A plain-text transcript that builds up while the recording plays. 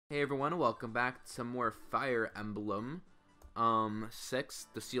Hey everyone, welcome back to some more Fire Emblem. 6,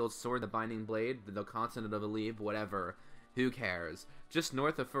 the Sealed Sword, the Binding Blade, the Continent of Aleve, whatever. Who cares? Just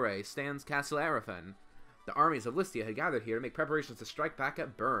north of Foray stands Castle Arafin. The armies of Listia had gathered here to make preparations to strike back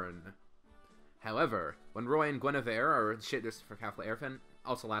at Bern. However, when Roy and Guinevere are shit this for Castle Arafin,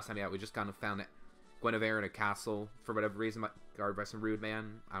 also last time we just kind of found it. Guinevere in a castle for whatever reason, guarded by some rude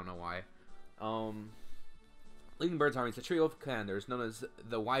man. I don't know why. Leading Bird's army is a trio of commanders known as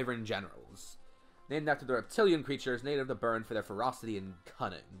the Wyvern Generals, named after the reptilian creatures native to Bern for their ferocity and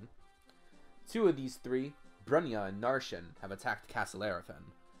cunning. Two of these three, Brunya and Narshan, have attacked Castle Arafin,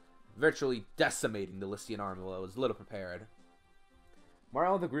 virtually decimating the Listian army while it was little prepared.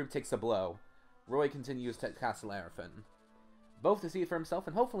 Morale of the group takes a blow. Roy continues to Castle Arafin, both to see it for himself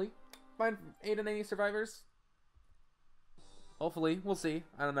and hopefully find aid in any survivors. Hopefully, we'll see.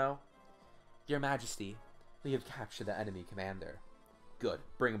 I don't know. Your Majesty, we have captured the enemy commander. Good,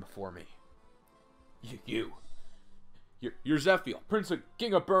 bring him before me. You're Zephiel, Prince of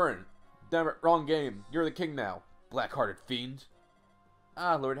King of Bern. Damn it, wrong game. You're the king now, black-hearted fiend.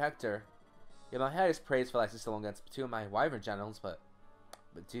 Ah, Lord Hector. Yeah, my highest praise for lasting so long against two of my wyvern generals, but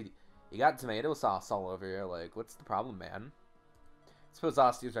dude, you got tomato sauce all over you. Like, what's the problem, man? I suppose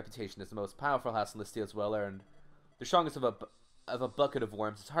Ostia's reputation as the most powerful house in Listia is well earned. The strongest of a bucket of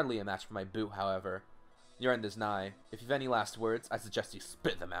worms is hardly a match for my boot, however. Your end is nigh. If you've any last words, I suggest you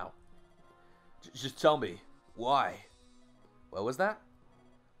spit them out. Just tell me, why? What was that?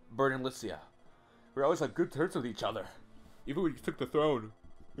 Bern and Listia. We always had good terms with each other. Even when you took the throne.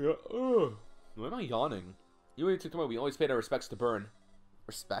 Yeah, why am I yawning? Even when you took the throne, we always paid our respects to Bern.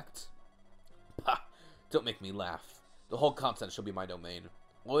 Respect? Pah! Don't make me laugh. The whole continent shall be my domain.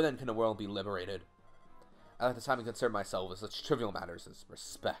 Only then can the world be liberated. I like the time to concern myself with such trivial matters as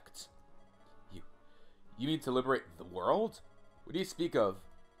respect. You mean to liberate the world? What do you speak of?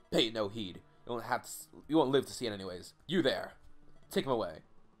 Pay it no heed. You won't live to see it anyways. You there. Take him away.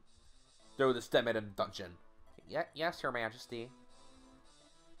 Throw this dead man in the dungeon. Yes, Your Majesty.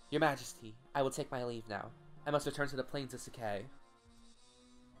 Your Majesty, I will take my leave now. I must return to the plains of Sakai.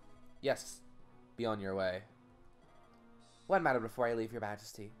 Yes, be on your way. One matter before I leave, Your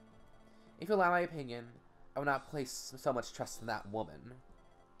Majesty. If you allow my opinion, I will not place so much trust in that woman.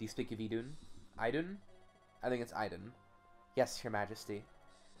 Do you speak of Idun? Idun? I think it's Idun. Yes, Your Majesty.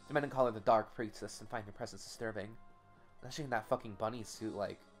 The men call her the Dark Priestess and find her presence disturbing. Especially in that fucking bunny suit,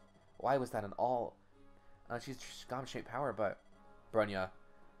 like, why was that an all? She's got straight power, but... Brunya,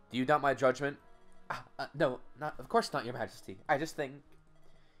 do you doubt my judgment? No, of course not, Your Majesty. I just think...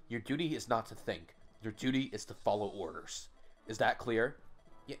 Your duty is not to think. Your duty is to follow orders. Is that clear?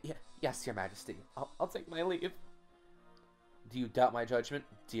 Yes, Your Majesty. I'll take my leave. Do you doubt my judgment?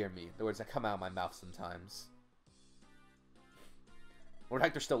 Dear me, the words that come out of my mouth sometimes. Lord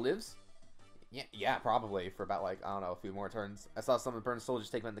Hector still lives? Yeah, probably. For about, like, I don't know, a few more turns. I saw some of the burned soldiers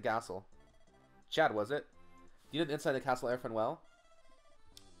take him in the castle. Chad, was it? Do you know the inside of the castle Arafin well?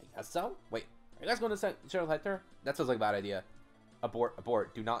 I guess so? Wait, are you guys going to share with Hector? That sounds like a bad idea.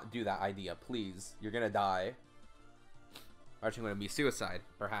 Abort. Do not do that idea, please. You're gonna die. Or actually going to be suicide,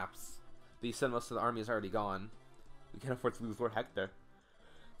 perhaps. But said most of the army is already gone. We can't afford to lose Lord Hector.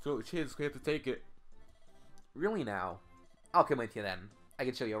 So the chance we have to take it. Really now? I'll come with you then. I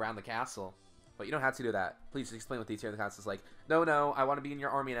can show you around the castle. But you don't have to do that. Please explain what these here in the castle is like. No, I want to be in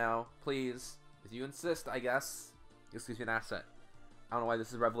your army now. Please. If you insist, I guess. This gives you an asset. I don't know why this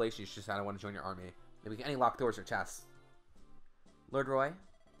is a revelation. It's just that I want to join your army. Maybe any locked doors or chests. Lord Roy?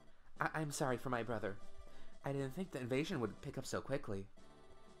 I'm sorry for my brother. I didn't think the invasion would pick up so quickly.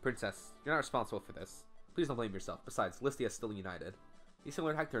 Princess, you're not responsible for this. Please don't blame yourself. Besides, Listia is still united. You send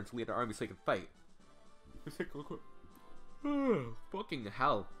Lord Hector to lead our army so he can fight. Fucking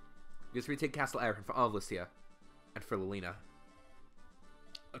hell. Just retake Castle Arafin for all of Listia. And for Lilina.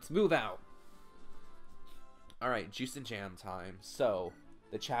 Let's move out. Alright, juice and jam time. So,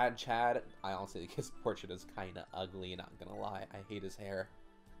 the Chad, I honestly think his portrait is kinda ugly, not gonna lie. I hate his hair.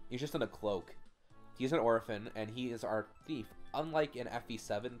 He's just in a cloak. He's an orphan, and he is our thief. Unlike in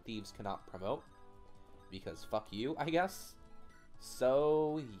FE7, thieves cannot promote. Because fuck you, I guess.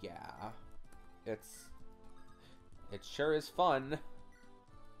 So, yeah. It sure is fun.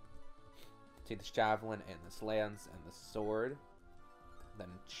 Take this javelin and this lance and this sword. Then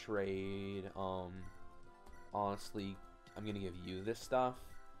trade, honestly, I'm gonna give you this stuff.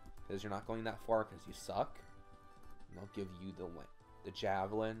 Because you're not going that far because you suck. And I'll give you the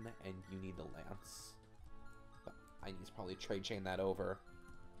javelin and you need the lance. But I need to probably trade chain that over.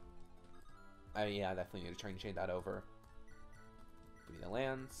 Yeah, I definitely need to trade chain that over. Give me the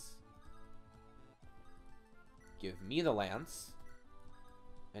lance. Give me the lance.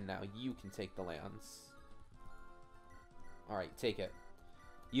 And now you can take the lance. Alright, take it.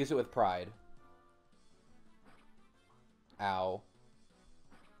 Use it with pride. Ow.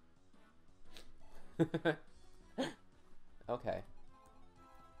 Okay.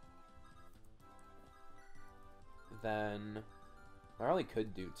 Then I probably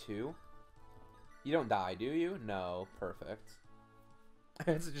could do 2. You don't die, do you? No. Perfect.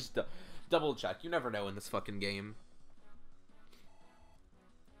 It's just double check. You never know in this fucking game.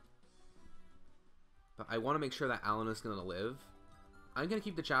 But I want to make sure that Alan is going to live. I'm going to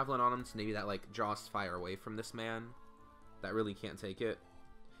keep the javelin on him so maybe that, like, draws fire away from this man. That really can't take it.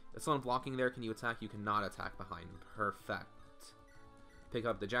 If someone blocking there, can you attack? You cannot attack behind. Perfect. Pick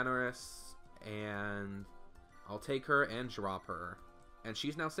up the Generous, and I'll take her and drop her. And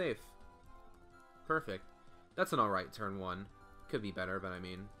she's now safe. Perfect. That's an alright turn 1. Could be better, but I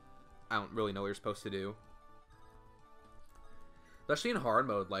mean, I don't really know what you're supposed to do. Especially in hard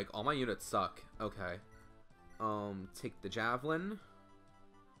mode, like, all my units suck. Okay. Take the Javelin.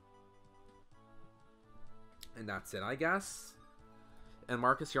 And that's it, I guess. And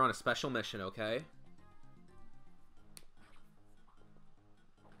Marcus, you're on a special mission, okay?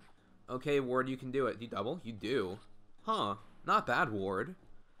 Okay, Ward, you can do it. Do you double? You do. Huh. Not bad, Ward.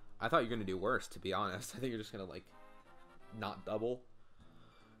 I thought you were going to do worse, to be honest. I think you're just going to, like, not double.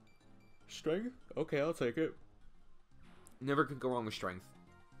 Strength? Okay, I'll take it. Never could go wrong with strength.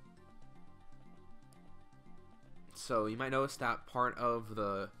 So, you might notice that part of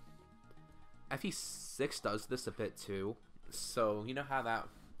the FE6 does this a bit, too. So, you know how that...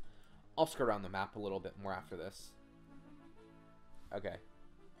 I'll skirt around the map a little bit more after this. Okay.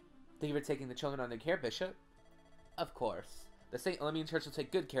 Thank you for taking the children under care, Bishop. Of course. The St. Elemian Church will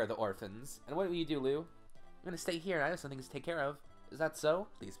take good care of the orphans. And what will you do, Lou? I'm going to stay here. I have something to take care of. Is that so?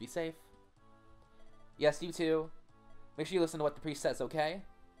 Please be safe. Yes, you too. Make sure you listen to what the priest says, okay?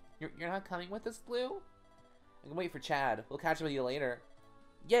 You're not coming with us, Lou? I can wait for Chad. We'll catch up with you later.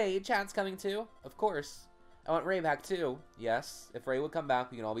 Yay, Chad's coming too? Of course. I want Ray back too. Yes, if Ray would come back,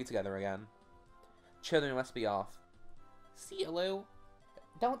 we can all be together again. Children must be off. See you, Lou.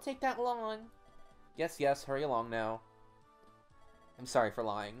 Don't take that long. Yes, yes, hurry along now. I'm sorry for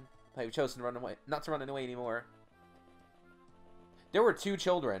lying. I've chosen to run away, not to run away anymore. There were 2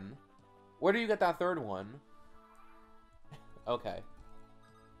 children. Where do you get that 3rd one? Okay.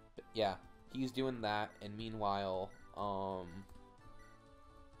 But yeah, he's doing that, and meanwhile,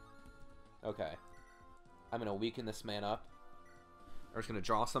 okay. I'm gonna weaken this man up. We're just gonna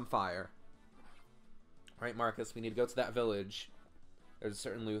draw some fire. Alright, Marcus, we need to go to that village. There's a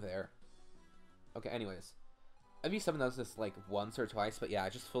certain Lou there. Okay, anyways. FE7 does this like once or twice, but yeah,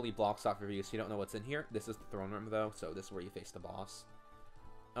 it just fully blocks off your view so you don't know what's in here. This is the throne room though, so this is where you face the boss.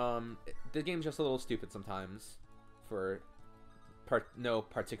 The game's just a little stupid sometimes for no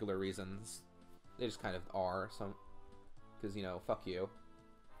particular reasons. They just kind of are, so because, you know, fuck you.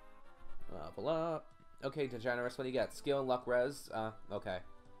 Level up. Okay, Degenerous, what do you get? Skill, luck, res? Okay.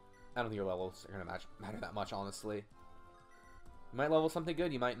 I don't think your levels are gonna matter that much, honestly. You might level something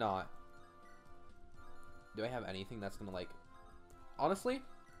good, you might not. Do I have anything that's gonna, like... Honestly?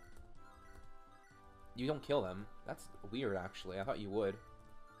 You don't kill them. That's weird, actually. I thought you would.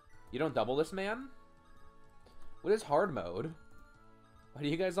 You don't double this man? What is hard mode? Why do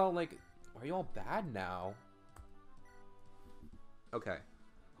you guys all, like... Why are you all bad now? Okay.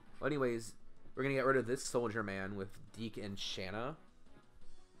 Well, anyways, we're gonna get rid of this soldier man with Deke and Shanna.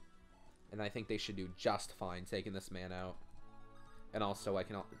 And I think they should do just fine taking this man out. And also, I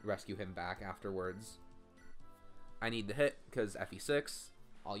can rescue him back afterwards. I need to hit, because FE6.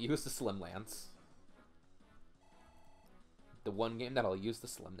 I'll use the Slim Lance. The one game that I'll use the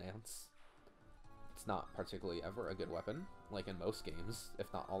Slim Lance. It's not particularly ever a good weapon, like in most games, if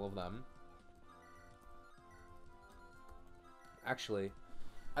not all of them. Actually,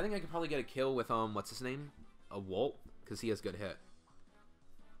 I think I could probably get a kill with, what's his name? A Walt, because he has good hit.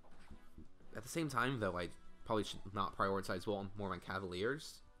 At the same time, though, I probably should not prioritize Walt more on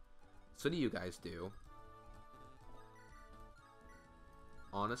Cavaliers. So what do you guys do?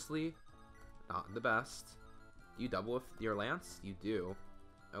 Honestly, not the best. Do you double with your lance? You do.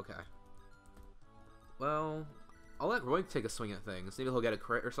 Okay. Well, I'll let Roy take a swing at things. Maybe he'll get a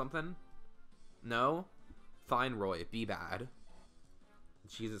crit or something. No? Fine, Roy. Be bad.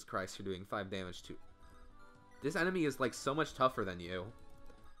 Jesus Christ, you're doing 5 damage to... This enemy is, like, so much tougher than you.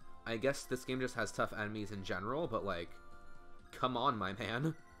 I guess this game just has tough enemies in general, but, like... Come on, my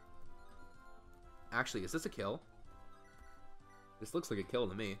man. Actually, is this a kill? This looks like a kill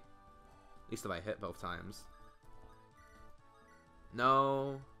to me. At least if I hit both times.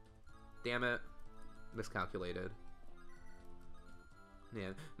 No. Damn it. Miscalculated.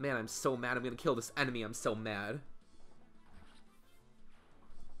 Man, I'm so mad. I'm gonna kill this enemy. I'm so mad.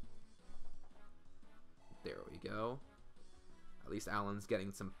 There we go. At least Alan's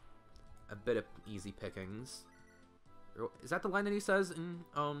getting a bit of easy pickings. Is that the line that he says in,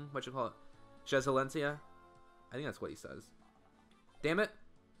 what you call it? Chesalentia? I think that's what he says. Damn it.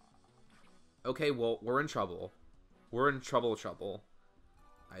 Okay, well, we're in trouble. We're in trouble,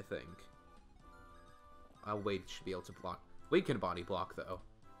 I think. Wade should be able to block. Wade can body block, though.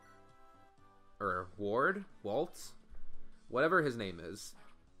 Or Ward? Waltz? Whatever his name is.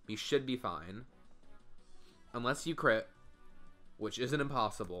 He should be fine. Unless you crit. Which isn't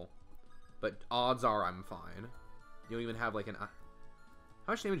impossible. But odds are I'm fine. You don't even have, like, an... How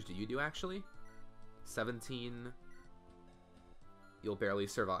much damage do you do, actually? 17... You'll barely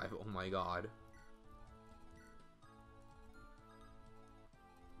survive. Oh my god.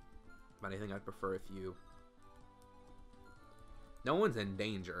 But I think I'd prefer if you... No one's in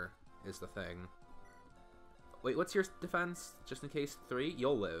danger, is the thing. Wait, what's your defense? Just in case? 3?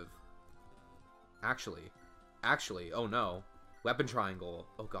 You'll live. Actually, oh no. Weapon triangle.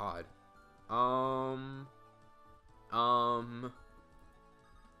 Oh god.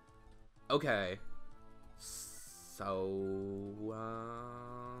 Okay. So,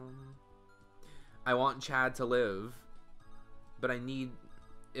 I want Chad to live, but I need,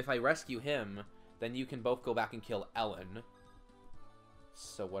 if I rescue him, then you can both go back and kill Ellen.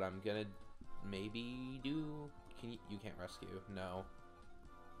 So what I'm gonna maybe do, you can't rescue, no.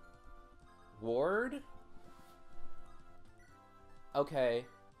 Ward? Okay,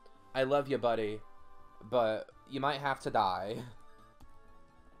 I love you, buddy, but you might have to die.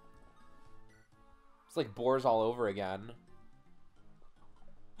 It's like Boars all over again.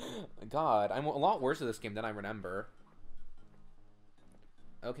 God, I'm a lot worse at this game than I remember.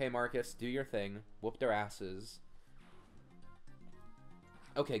 Okay, Marcus, do your thing. Whoop their asses.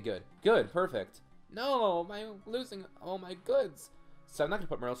 Okay, good. Good, perfect. No, I'm losing all my goods. So I'm not going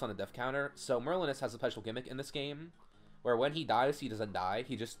to put Merlinus on a death counter. So Merlinus has a special gimmick in this game, where when he dies, he doesn't die.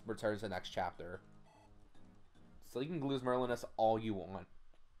 He just returns the next chapter. So you can lose Merlinus all you want.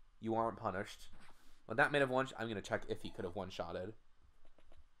 You aren't punished. Well, that may have one. I'm gonna check if he could have one-shotted.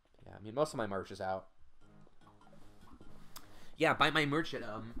 Yeah, I mean, most of my merch is out. Yeah, buy my merch at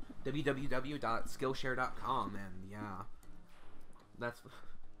www.skillshare.com, and yeah, that's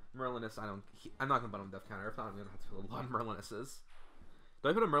Merlinus. I'm not gonna put him on death counter. If not, I'm gonna have to put a lot of Merlinuses. Do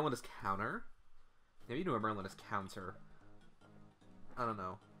I put a Merlinus counter? Maybe do a Merlinus counter. I don't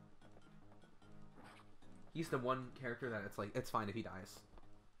know. He's the one character that it's like, it's fine if he dies.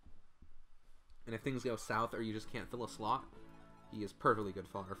 And if things go south or you just can't fill a slot, he is perfectly good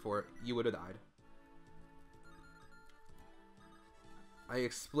fodder for it. You would have died. I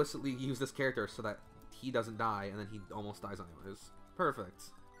explicitly use this character so that he doesn't die, and then he almost dies anyways.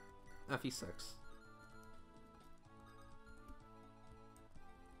 Perfect. FE6.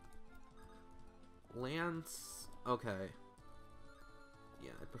 Lance... Okay.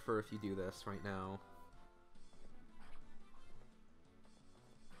 Yeah, I'd prefer if you do this right now.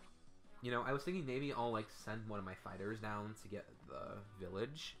 You know, I was thinking maybe I'll, like, send one of my fighters down to get the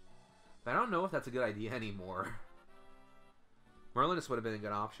village. But I don't know if that's a good idea anymore. Merlinus would have been a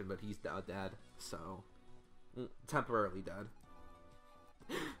good option, but he's dead, so... temporarily dead.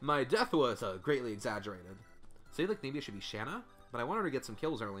 My death was greatly exaggerated. So you think maybe it should be Shanna? But I want her to get some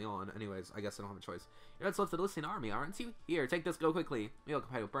kills early on. Anyways, I guess I don't have a choice. You're not left to the Lycian army, aren't you? Here, take this, go quickly. Maybe I'll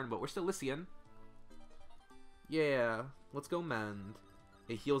compete with Burn, but we're still Lycian. Yeah, let's go mend.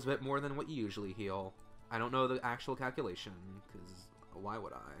 It heals a bit more than what you usually heal. I don't know the actual calculation, because why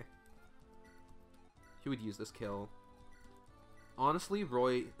would I? Who would use this kill? Honestly,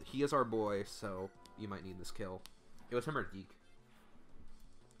 Roy, he is our boy, so you might need this kill. It was him or Deke.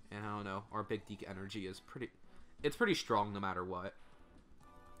 And I don't know, our big Deke energy is pretty... It's pretty strong no matter what.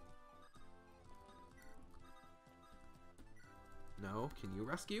 No? Can you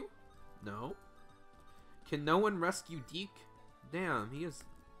rescue? No? Can no one rescue Deke? Damn, he's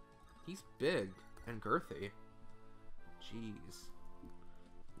big and girthy. Jeez.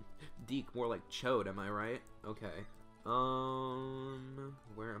 Deke, more like Chode, am I right? Okay.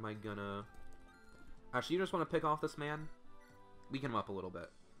 Where am I gonna... Actually, you just want to pick off this man? Weaken him up a little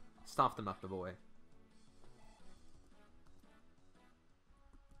bit. Stop them up the boy.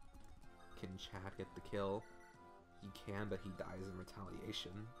 Can Chad get the kill? He can, but he dies in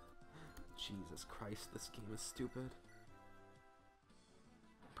retaliation. Jesus Christ, this game is stupid.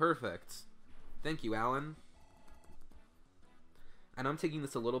 Perfect. Thank you, Alan. And I'm taking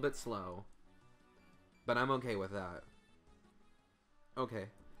this a little bit slow, but I'm okay with that. Okay.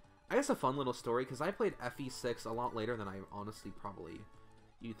 I guess a fun little story, because I played FE6 a lot later than I honestly probably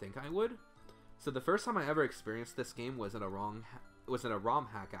You'd think I would? So the first time I ever experienced this game was in a ROM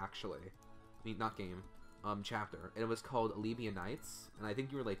hack, actually. I mean, not game, chapter. And it was called Libyan Nights, and I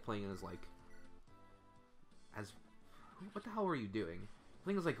think you were, like, playing as, like, what the hell were you doing? I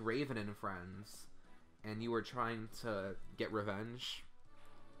think it was, like, Raven and friends, and you were trying to get revenge.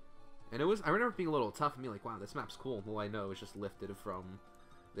 And it was, I remember being a little tough and being like, wow, this map's cool. Well, I know it's just lifted from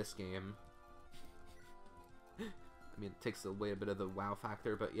this game. I mean, it takes away a bit of the wow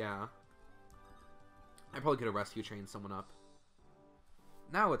factor, but yeah. I probably could have rescue trained someone up.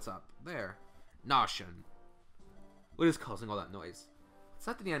 Now it's up. There. Noshin. What is causing all that noise? It's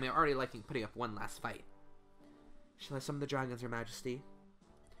not that the enemy are already liking putting up one last fight. Shall I summon the dragons, Your Majesty?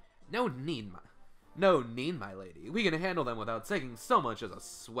 No need, my lady. We can handle them without taking so much as a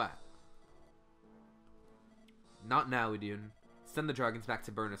sweat. Not now, Udun. Send the dragons back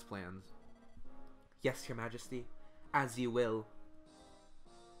to burn as planned. Yes, Your Majesty. As you will.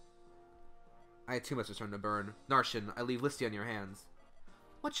 I had too much return to burn. Narshin, I leave Lystia in your hands.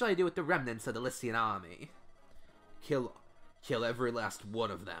 What shall I do with the remnants of the Lystian army? Kill every last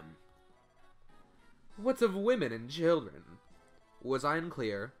one of them. What of women and children? Was I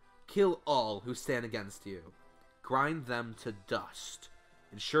unclear? Kill all who stand against you. Grind them to dust.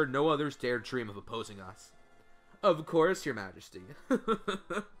 Ensure no others dare dream of opposing us. Of course, Your Majesty.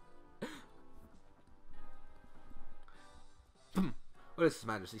 What is His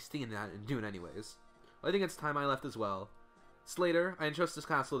Majesty stinging that and doing anyways? Well, I think it's time I left as well. Slater, I entrust this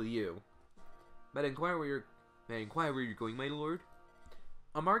castle to you. May I inquire where you're going, my lord?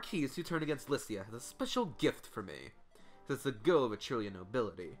 A marquis who turned against Lystia has a special gift for me. It's the girl of a trillion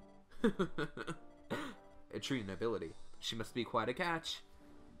nobility. A trillion nobility. She must be quite a catch.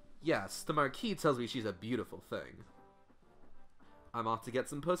 Yes, the marquis tells me she's a beautiful thing. I'm off to get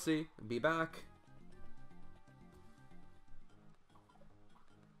some pussy and be back.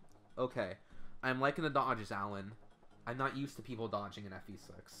 Okay, I'm liking the dodges, Alan. I'm not used to people dodging in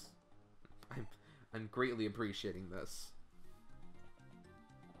FE6. I'm greatly appreciating this.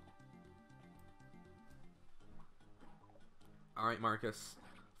 Alright, Marcus.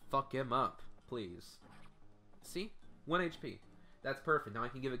 Fuck him up, please. See? 1 HP. That's perfect. Now I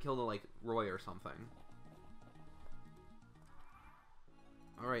can give a kill to, like, Roy or something.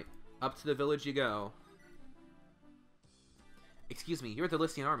 Alright. Up to the village you go. Excuse me, you're the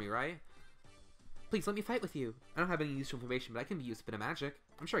Lystian army, right? Please, let me fight with you. I don't have any useful information, but I can be used a bit of magic.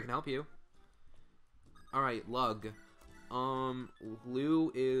 I'm sure I can help you. Alright, Lug.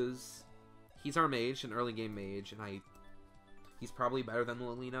 Lou is... He's our mage, an early game mage, and he's probably better than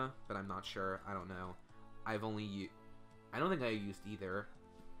Lilina, but I'm not sure. I don't know. I don't think I used either.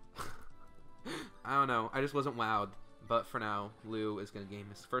 I don't know. I just wasn't wowed. But for now, Lou is going to gain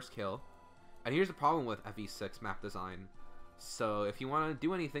his first kill. And here's the problem with FE6 map design. So if you want to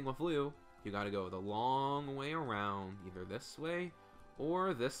do anything with Lou, you got to go the long way around. Either this way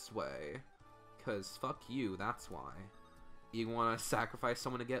or this way. Because fuck you, that's why. You want to sacrifice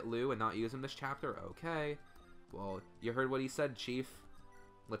someone to get Lou and not use him this chapter? Okay. Well, you heard what he said, Chief.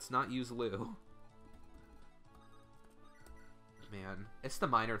 Let's not use Lou. Man, it's the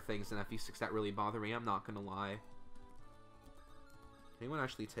minor things in FE6 that really bother me, I'm not gonna lie. Anyone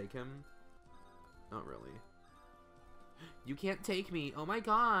actually take him? Not really. You can't take me! Oh my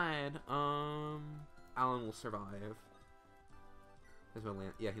god! Alan will survive.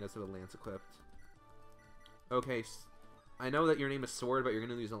 Yeah, he does have a lance equipped. Okay, I know that your name is Sword, but you're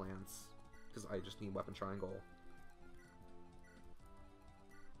gonna use a lance. Because I just need weapon triangle.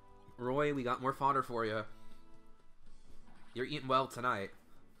 Roy, we got more fodder for you. You're eating well tonight.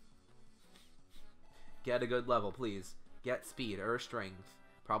 Get a good level, please. Get speed or strength.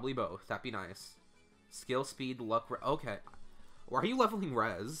 Probably both. That'd be nice. Skill, speed, luck... Okay. Why are you leveling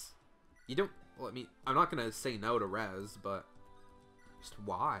res? You don't... Well, I mean, I'm not gonna say no to res, but... Just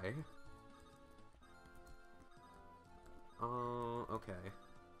why? Okay.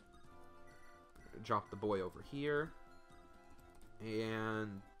 Drop the boy over here.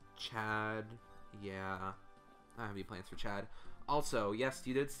 And... Chad... Yeah... I don't have any plans for Chad. Also, yes,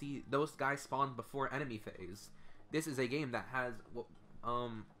 you did see those guys spawn before enemy phase. This is a game that has what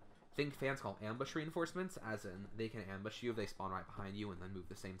think fans call ambush reinforcements, as in they can ambush you if they spawn right behind you and then move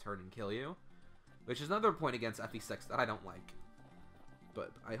the same turn and kill you. Which is another point against FE6 that I don't like.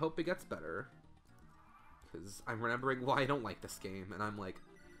 But I hope it gets better. Because I'm remembering why I don't like this game, and I'm like,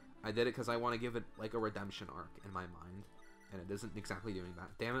 I did it because I want to give it like a redemption arc in my mind. And it isn't exactly doing that.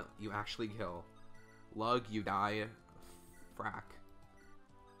 Damn it, you actually kill. Lug, you die. Frack.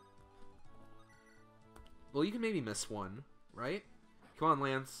 Well, you can maybe miss one, right? Come on,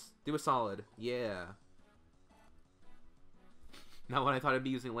 Lance. Do a solid. Yeah. Not what I thought I'd be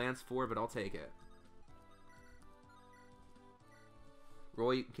using Lance for, but I'll take it.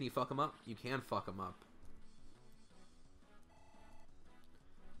 Roy, can you fuck him up? You can fuck him up.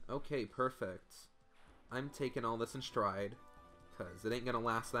 Okay, perfect. I'm taking all this in stride, because it ain't gonna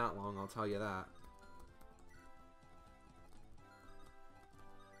last that long, I'll tell you that.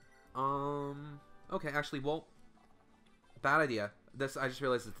 Okay, actually, well, bad idea. This, I just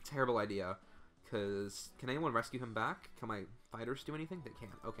realized it's a terrible idea, because can anyone rescue him back? Can my fighters do anything? They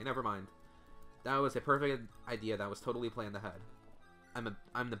can't. Okay, never mind. That was a perfect idea. That was totally planned ahead.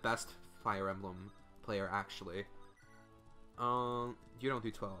 I'm the best Fire Emblem player, actually. You don't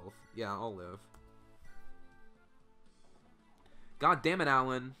do 12. Yeah, I'll live. God damn it,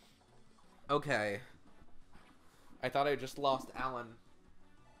 Alan. Okay. I thought I just lost Alan.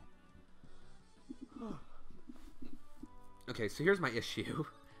 Okay, so here's my issue.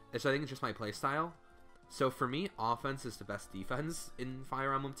 I think it's just my playstyle. So for me, offense is the best defense in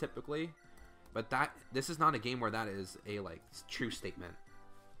Fire Emblem typically. But this is not a game where that is a, like, true statement.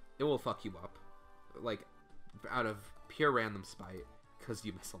 It will fuck you up. Like, out of pure random spite, because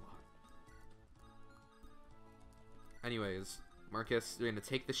you miss a lot. Anyways, Marcus, you're going to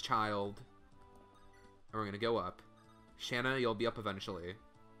take this child, and we're going to go up. Shanna, you'll be up eventually.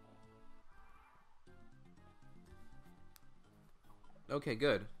 Okay,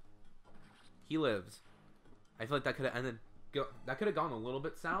 good. He lives. I feel like that could have ended... that could have gone a little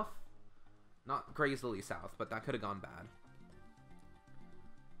bit south. Not crazily south, but that could have gone bad.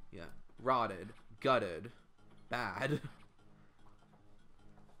 Yeah. Rotted. Gutted. Bad.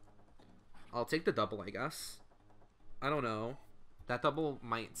 I'll take the double, I guess. I don't know. That double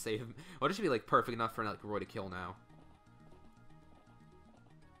might save him. Or it should be, like, perfect enough for, like, Roy to kill now.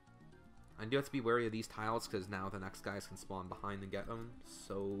 I do have to be wary of these tiles, because now the next guys can spawn behind and get them.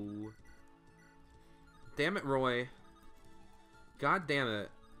 So... Damn it, Roy. God damn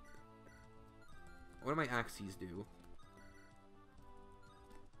it. What do my axes do?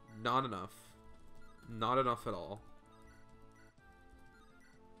 Not enough. Not enough at all.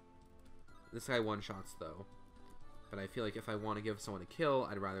 This guy one-shots, though. But I feel like if I want to give someone a kill,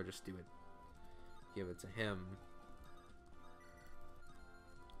 I'd rather just do it. Give it to him.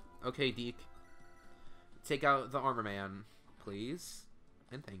 Okay, Deke. Take out the armor man, please.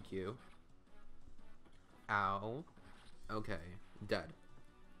 And thank you. Ow. Okay. Dead.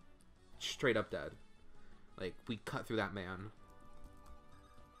 Straight up dead. Like, we cut through that man.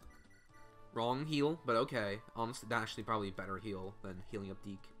 Wrong heal, but okay. Honestly, that's actually probably a better heal than healing up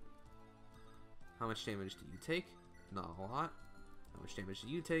Deke. How much damage do you take? Not a lot. How much damage do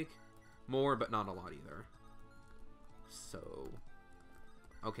you take? More, but not a lot either. So...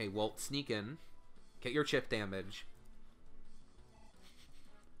 Okay, Walt, sneak in. Get your chip damage.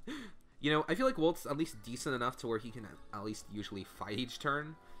 You know, I feel like Walt's at least decent enough to where he can at least usually fight each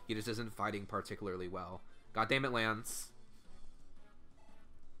turn. He just isn't fighting particularly well. God damn it, Lance.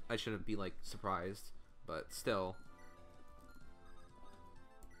 I shouldn't be, like, surprised, but still.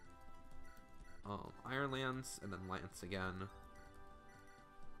 Iron Lance, and then Lance again.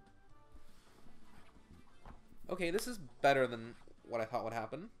 Okay, this is better than what I thought would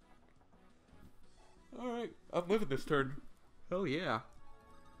happen. Alright, I'm living this turn. Hell yeah.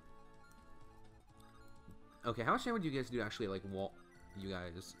 Okay, how much damage would you guys do to actually, like, wall you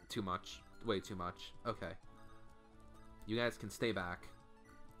guys? Too much. Way too much. Okay. You guys can stay back.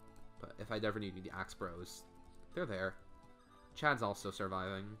 But if I ever need the Axe Bros, they're there. Chad's also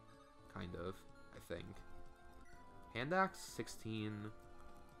surviving. Kind of, I think. Hand Axe, 16.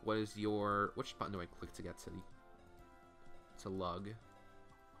 What is your... Which button do I click to get to Lug?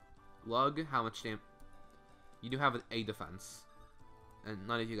 Lug, how much damage... You do have a defense. And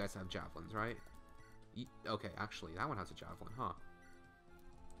none of you guys have javelins, right? Okay, actually, that one has a javelin, huh?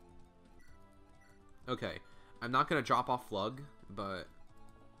 Okay, I'm not gonna drop off Lug, but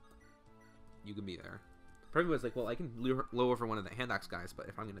you can be there. Probably was like, well, I can lower for one of the hand axe guys, but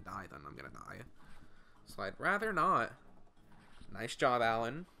if I'm gonna die, then I'm gonna die. So I'd rather not. Nice job,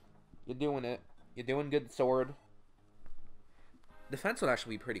 Alan. You're doing it. You're doing good, sword. Defense would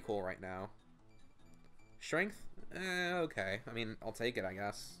actually be pretty cool right now. Strength? Okay. I mean, I'll take it, I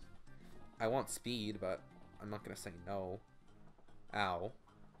guess. I want speed, but I'm not gonna say no. Ow.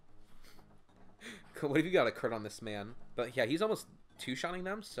 What if you got a crit on this man? But yeah, he's almost two-shotting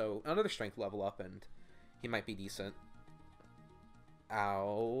them, so another strength level up, and he might be decent.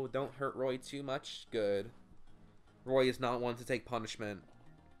 Ow. Don't hurt Roy too much. Good. Roy is not one to take punishment.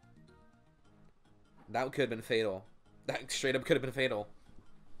 That could have been fatal. That straight up could have been fatal.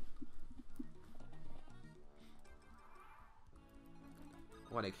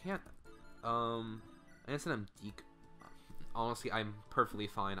 What, I can't... I guess I'm Deke. Honestly, I'm perfectly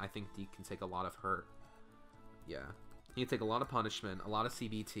fine. I think Deke can take a lot of hurt. Yeah. He can take a lot of punishment, a lot of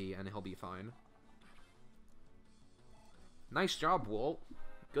CBT, and he'll be fine. Nice job, Walt.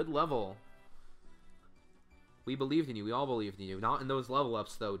 Good level. We believed in you. We all believed in you. Not in those level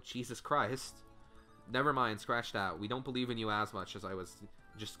ups, though. Jesus Christ. Never mind. Scratch that. We don't believe in you as much as I was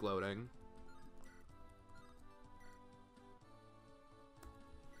just gloating.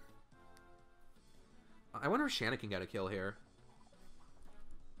 I wonder if Shanna can get a kill here.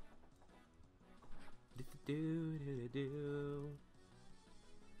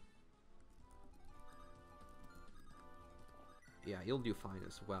 Yeah, you'll do fine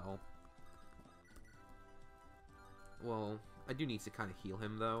as well. Well, I do need to kind of heal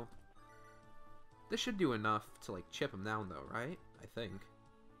him, though. This should do enough to, like, chip him down, though, right? I think.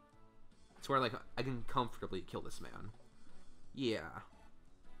 It's where, like, I can comfortably kill this man. Yeah.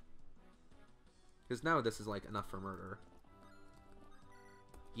 Because now this is, like, enough for murder.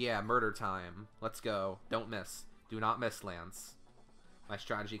 Yeah, murder time. Let's go. Don't miss. Do not miss, Lance. My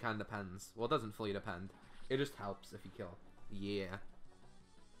strategy kind of depends. Well, it doesn't fully depend. It just helps if you kill. Yeah.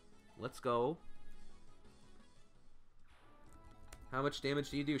 Let's go. How much damage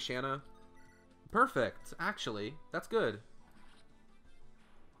do you do, Shanna? Perfect, actually. That's good.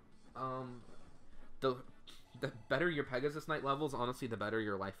 The better your Pegasus Knight levels, honestly, the better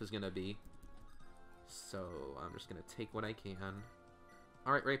your life is gonna be. So, I'm just gonna take what I can.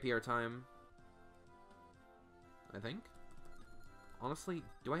 Alright, rapier time. I think. Honestly,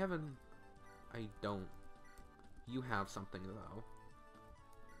 do I have an... I don't. You have something, though.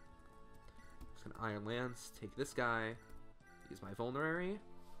 Just gonna Iron Lance, take this guy, use my Vulnerary.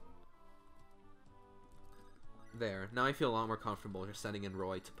 There. Now I feel a lot more comfortable just sending in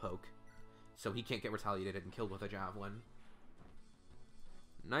Roy to poke. So he can't get retaliated and killed with a javelin.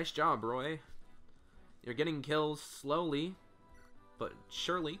 Nice job, Roy. You're getting kills slowly, but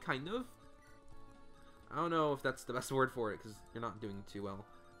surely, kind of. I don't know if that's the best word for it, because you're not doing too well,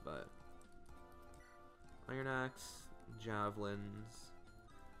 but... Iron Axe, Javelins...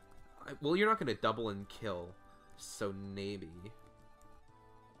 well, you're not going to double and kill, so maybe.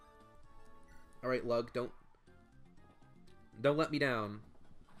 Alright, Lug, don't let me down.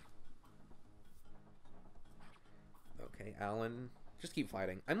 Okay, Alan. Just keep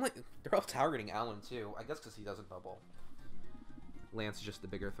fighting. I'm like, they're all targeting Alan too. I guess because he doesn't bubble. Lance is just the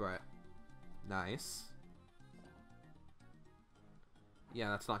bigger threat. Nice. Yeah,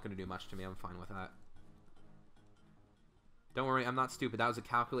 that's not going to do much to me. I'm fine with that. Don't worry, I'm not stupid. That was a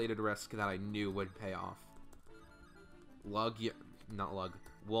calculated risk that I knew would pay off. Lug, not Lug.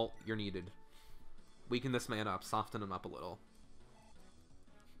 Walt, you're needed. Weaken this man up. Soften him up a little.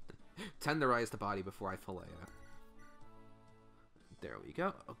 Tenderize the body before I fillet it. There we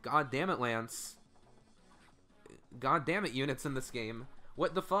go. Oh, God damn it, Lance. God damn it, units in this game.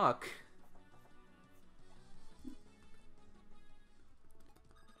 What the fuck?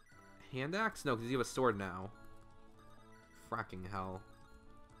 Hand axe? No, because you have a sword now. Fracking hell.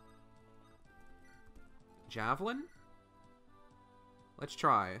 Javelin? Let's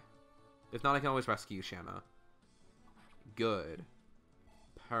try. If not, I can always rescue Shanna. Good.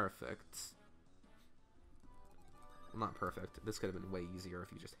 Perfect. Well, not perfect. This could have been way easier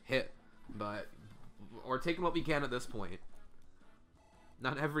if you just hit. But we're taking what we can at this point.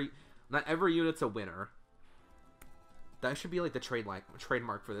 Not every unit's a winner. That should be like the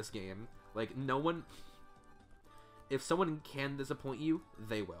trademark for this game. Like, no one... If someone can disappoint you,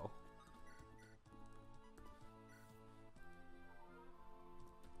 they will.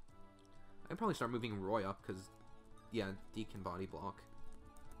 I'd probably start moving Roy up, because, yeah, Deke can body block.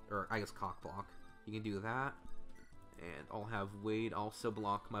 Or, I guess, cock block. You can do that. And I'll have Wade also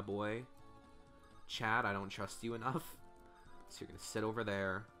block my boy. Chad, I don't trust you enough. So you're going to sit over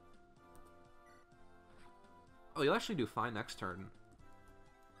there. Oh, you'll actually do fine next turn.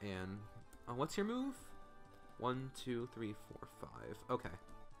 And, what's your move? 1, 2, 3, 4, 5. Okay.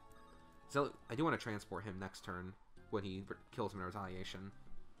 So, I do want to transport him next turn when he kills him in retaliation.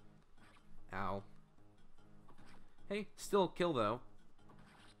 Ow. Hey, still kill, though.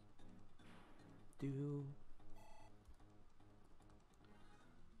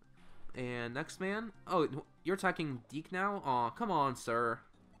 And next man? Oh, you're attacking Deke now? Aw, come on, sir.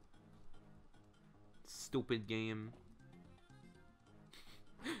 Stupid game.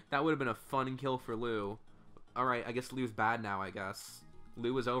 That would have been a fun kill for Lou. Alright, I guess Lou's bad now, I guess.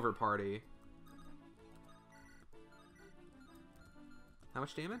 Lou is over, party. How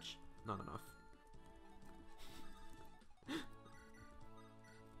much damage? Not enough.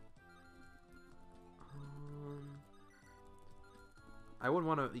 I would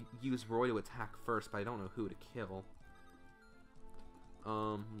want to use Roy to attack first, but I don't know who to kill.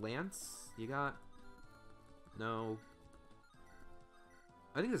 Lance, you got... No.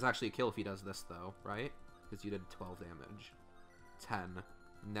 I think there's actually a kill if he does this, though, right? Because you did 12 damage. 10.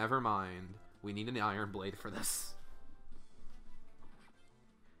 Never mind. We need an Iron Blade for this.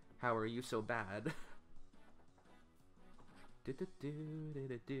 How are you so bad?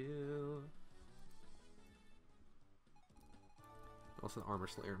 Also an Armor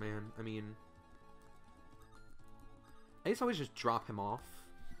Slayer, man. I mean... I guess always just drop him off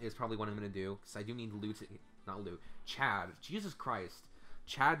is probably what I'm going to do. Because I do need Lou to... Not Lou. Chad. Jesus Christ.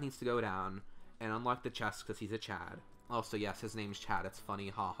 Chad needs to go down and unlock the chest because he's a Chad. Also, yes, his name's Chad. It's funny.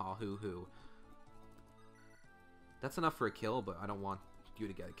 Ha ha hoo hoo. That's enough for a kill, but I don't want you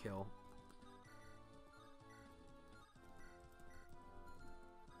to get a kill.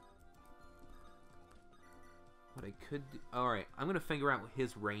 What I could do... Alright, I'm going to figure out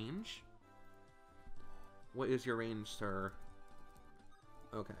his range. What is your range, sir?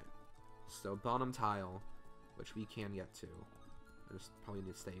 Okay. So, bottom tile, which we can get to. I just probably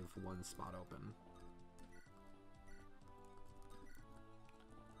need to save one spot open.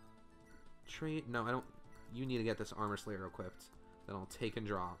 Trade... No, I don't... You need to get this Armor Slayer equipped. Then I'll take and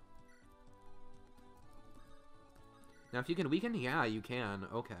drop. Now, if you can weaken, yeah, you can.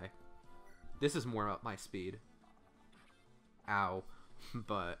 Okay. This is more up my speed. Ow.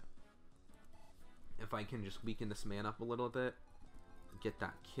 But if I can just weaken this man up a little bit, get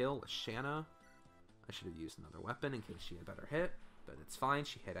that kill with Shanna. I should have used another weapon in case she had better hit, but it's fine.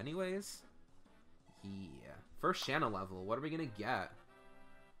 She hit anyways. Yeah. First Shanna level. What are we going to get?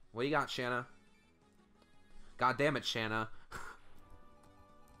 What you got, Shanna? God damn it, Shanna.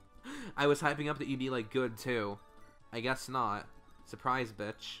 I was hyping up that you'd be, like, good, too. I guess not. Surprise,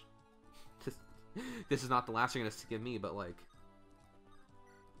 bitch. This is not the last you're gonna give me, but, like...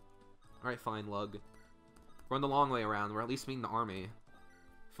 Alright, fine, Lug. Run the long way around. We're at least meeting the army.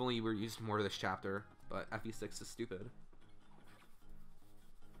 If only you were used more this chapter, but FE6 is stupid.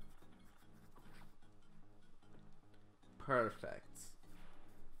 Perfect.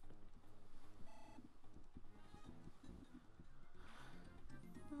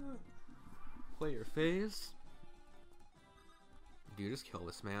 Player phase. Dude, just kill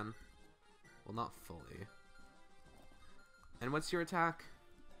this man. Well, not fully. And what's your attack?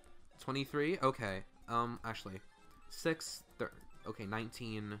 23? Okay. Actually. 6, okay,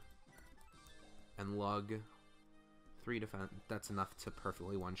 19. And Lug. 3 defense. That's enough to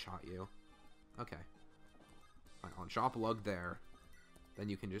perfectly one-shot you. Okay. Fine, I'll drop Lug there. Then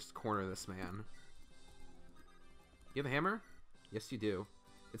you can just corner this man. You have a hammer? Yes, you do.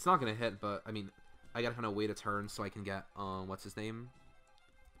 It's not gonna hit, but, I mean, I gotta kind of wait a turn so I can get, what's his name?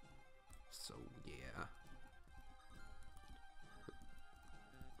 So, yeah.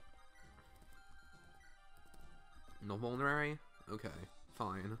 No vulnerary? Okay,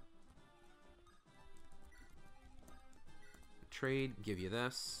 fine. Trade, give you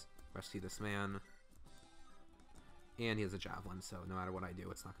this. Rescue this man. And he has a javelin, so no matter what I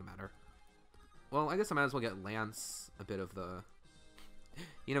do, it's not gonna matter. Well, I guess I might as well get Lance a bit of the...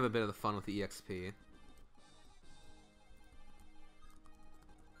 You have a bit of the fun with the EXP.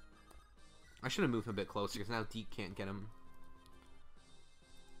 I should have moved him a bit closer, because now Deke can't get him.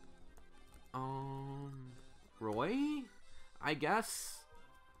 Roy? I guess?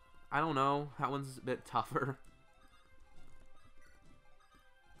 I don't know. That one's a bit tougher.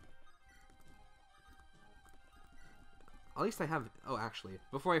 At least I have... Oh, actually,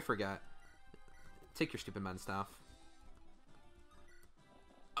 before I forget, take your stupid men staff.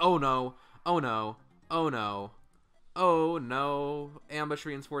 Oh no. Oh no. Oh no. Oh no. Ambush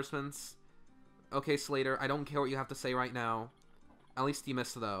reinforcements. Okay, Slater, I don't care what you have to say right now. At least you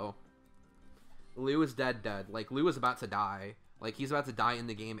missed, though. Lou is dead. Like, Lou is about to die. Like, he's about to die in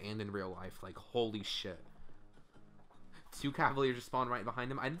the game and in real life. Like, holy shit. 2 Cavaliers just spawned right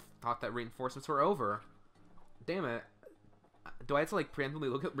behind him. I thought that reinforcements were over. Damn it. Do I have to, like,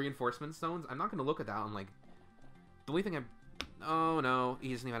 preemptively look at reinforcement stones? I'm not going to look at that one, like... The only thing I'm... Oh, no.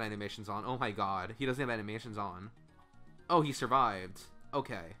 He doesn't even have animations on. Oh, my God. He doesn't have animations on. Oh, he survived.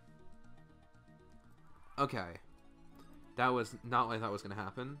 Okay. Okay. That was not what I thought was going to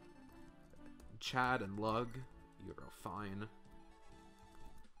happen. Chad and Lug. You're fine.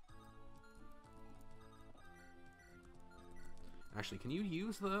 Actually, can you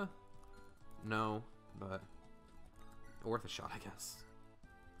use the... No, but... Worth a shot, I guess.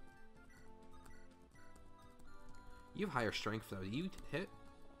 You have higher strength, though. Do you hit?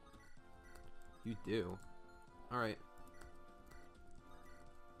 You do. Alright.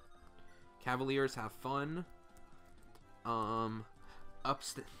 Cavaliers, have fun. Not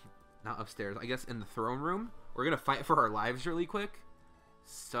upstairs. I guess in the throne room. We're gonna fight for our lives really quick.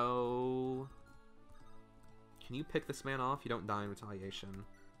 So... Can you pick this man off? You don't die in retaliation.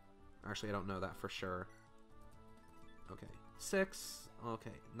 Actually, I don't know that for sure. Okay. 6.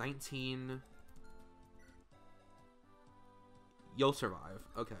 Okay. 19. You'll survive.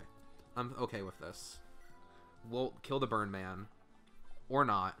 Okay. I'm okay with this. We'll kill the burn man. Or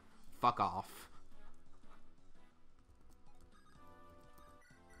not. Fuck off.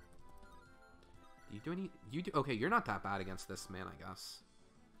 Do you do any... You do... Okay, you're not that bad against this man, I guess.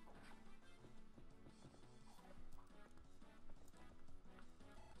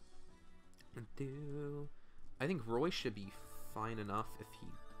 I think Roy should be fine enough if he...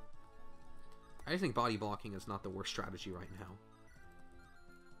 I just think body blocking is not the worst strategy right now.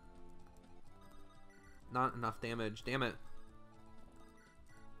 Not enough damage. Damn it.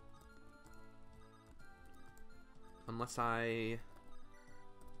 Unless I...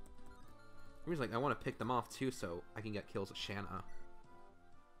 He's like, I want to pick them off too so I can get kills with Shanna.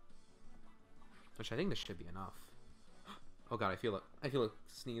 Which I think this should be enough. Oh god, I feel it. I feel a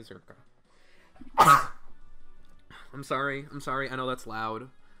sneeze or... I'm sorry. I'm sorry. I know that's loud.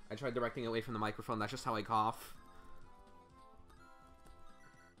 I tried directing away from the microphone. That's just how I cough.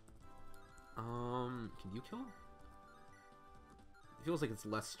 Can you kill? It feels like it's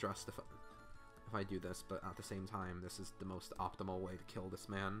less stressed if I do this, but at the same time, this is the most optimal way to kill this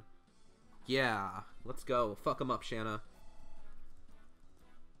man. Yeah, let's go. Fuck him up, Shanna.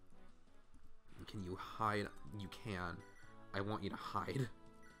 Can you hide? You can. I want you to hide.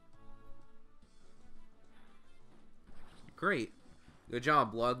 Great. Good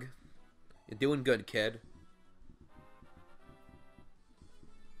job, Lug. You're doing good, kid.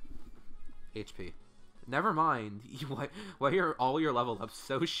 HP. Never mind. Why are all your level ups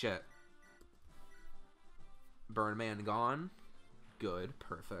so shit? Burn man gone. Good.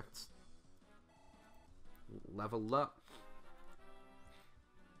 Perfect. Level up.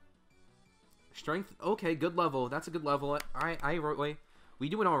 Strength. Okay, good level. That's a good level. Alright, we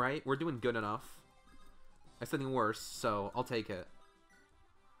doing alright. We're doing good enough. That's nothing worse, so I'll take it.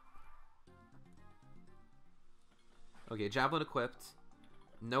 Okay, Javelin equipped.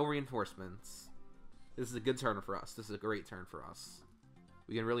 No reinforcements. This is a good turn for us. This is a great turn for us.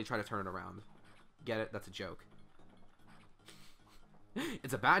 We can really try to turn it around. Get it? That's a joke.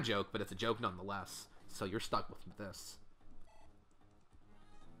 It's a bad joke, but it's a joke nonetheless. So you're stuck with this.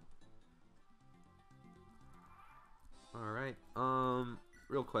 Alright,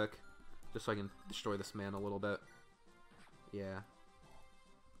 real quick. Just so I can destroy this man a little bit. Yeah.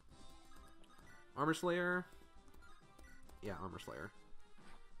 Armor Slayer? Yeah, Armor Slayer.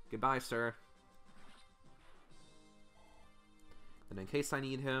 Goodbye, sir. And in case I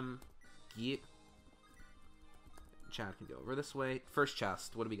need him, yeah. Chad can go over this way. First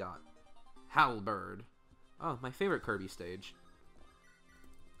chest, what do we got? Halberd. Oh, my favorite Kirby stage.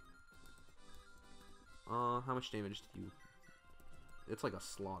 How much damage do you... It's like a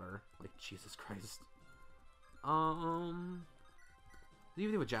slaughter. Like, Jesus Christ. What do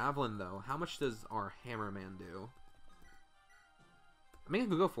you do with Javelin, though? How much does our Hammerman do? I mean, I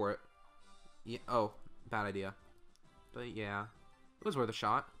could go for it. Yeah. Oh, bad idea. But yeah, it was worth a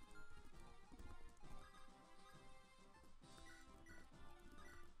shot.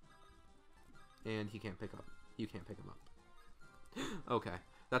 And he can't pick up. You can't pick him up. Okay,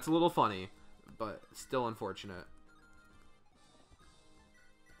 that's a little funny, but still unfortunate.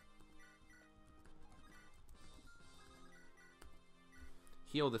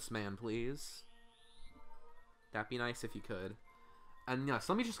 Heal this man, please. That'd be nice if you could. And yes,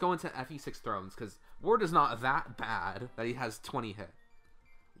 let me just go into FE6 Thrones, because Ward is not that bad that he has 20 hit.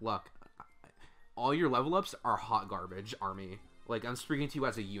 Look, all your level ups are hot garbage, Army. Like, I'm speaking to you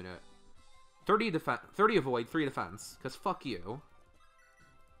as a unit. 30 avoid, 3 defense, because fuck you.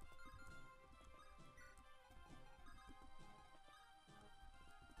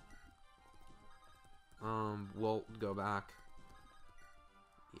 We'll go back.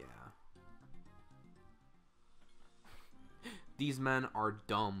 Yeah. These men are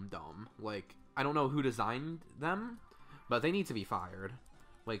dumb. Like, I don't know who designed them, but they need to be fired.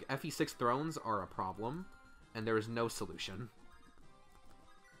 Like, FE6 Thrones are a problem, and there is no solution.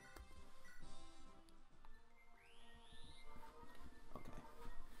 Okay.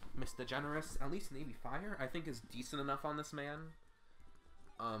 Mr. Generous, at least Navy Fire, I think is decent enough on this man.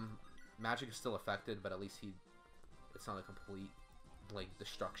 Magic is still affected, but at least it's not a complete, like,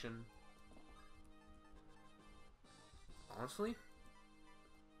 destruction. Honestly,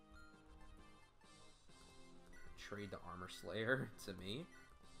 trade the Armor Slayer to me.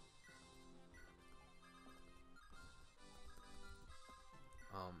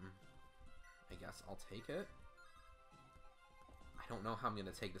 I guess I'll take it. I don't know how I'm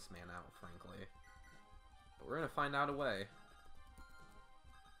gonna take this man out, frankly. But we're gonna find out a way.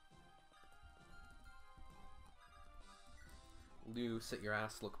 Liu, sit your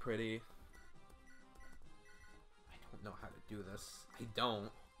ass, look pretty. I don't know how to do this. I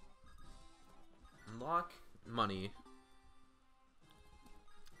don't. Unlock money.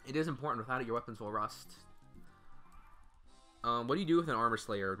 It is important. Without it, your weapons will rust. What do you do with an armor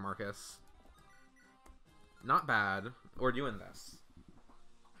slayer, Marcus? Not bad. We're doing this.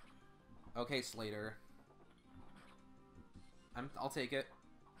 Okay, Slater. I'll take it.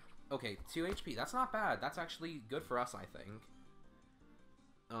 Okay, 2 HP. That's not bad. That's actually good for us, I think.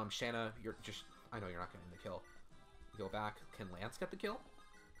 Shanna, you're just... I know you're not getting the kill. Go back. Can Lance get the kill?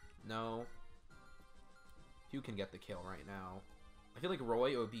 No. Who can get the kill right now? I feel like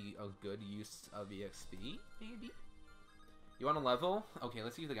Roy would be a good use of EXP, maybe? You want a level? Okay,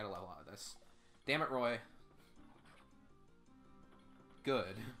 let's see if they get a level out of this. Damn it, Roy.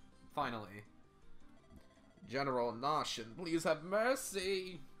 Good. Finally. General Noshin, please have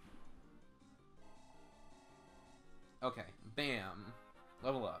mercy! Okay, bam.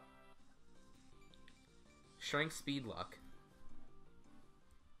 Level up. Strength, speed, luck.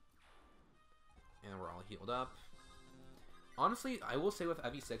 And we're all healed up. Honestly, I will say with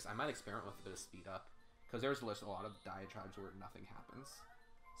FE6, I might experiment with a bit of speed up. Because there's a lot of diatribes where nothing happens.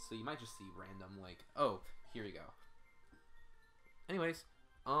 So you might just see random, like, oh, here you go. Anyways,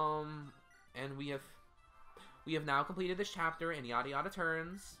 and we have now completed this chapter, and yada yada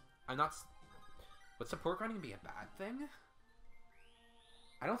turns. I'm not... Would support grinding be a bad thing?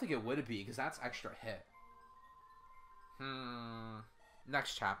 I don't think it would be, because that's extra hit.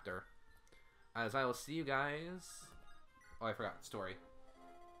 Next chapter. As I will see you guys... Oh, I forgot. Story.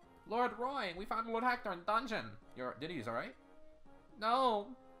 Lord Roy, we found Lord Hector in dungeon. Diddy's alright? No.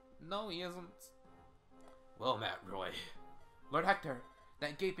 No, he isn't. Well met, Roy. Lord Hector,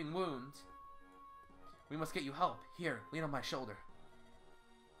 that gaping wound. We must get you help. Here, lean on my shoulder.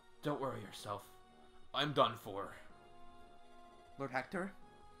 Don't worry yourself. I'm done for. Lord Hector?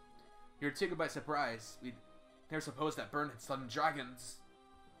 You're taken by surprise. They're supposed that Burn had sudden dragons.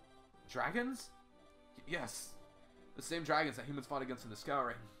 Dragons? Yes. The same dragons that humans fought against in the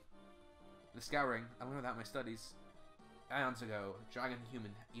Scouring. The Scouring, I learned that in my studies. Eons ago, dragon and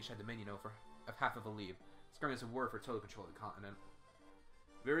human each had dominion of half of a league. Scouring is a war for total control of the continent.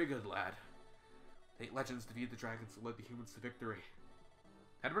 Very good, lad. The 8 legends defeated the dragons and led the humans to victory.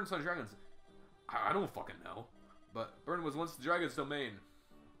 How to burn some dragons? I don't fucking know. But Burn was once the dragon's domain.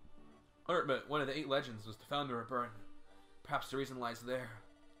 Alright, but one of the 8 legends was the founder of Burn. Perhaps the reason lies there.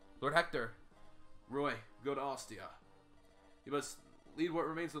 Lord Hector, Roy, go to Ostia. You must lead what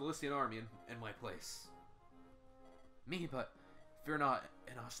remains of the Lycian army in my place. Me, but fear not,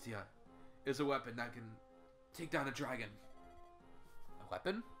 in Ostia is a weapon that can take down a dragon. A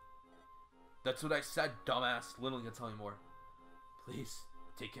weapon? That's what I said, dumbass. Lily can tell me more. Please,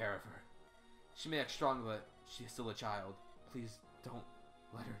 take care of her. She may act strong, but she is still a child. Please don't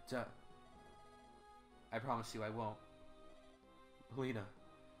let her die. I promise you I won't. Helena,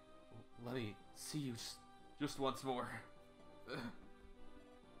 let me see you just once more.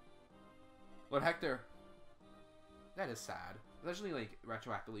 Lord Hector. That is sad. Especially, like,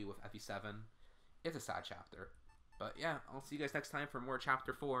 retroactively with FE7. It's a sad chapter. But yeah, I'll see you guys next time for more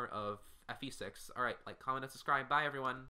Chapter 4 of FE6. Alright, like, comment, and subscribe. Bye, everyone.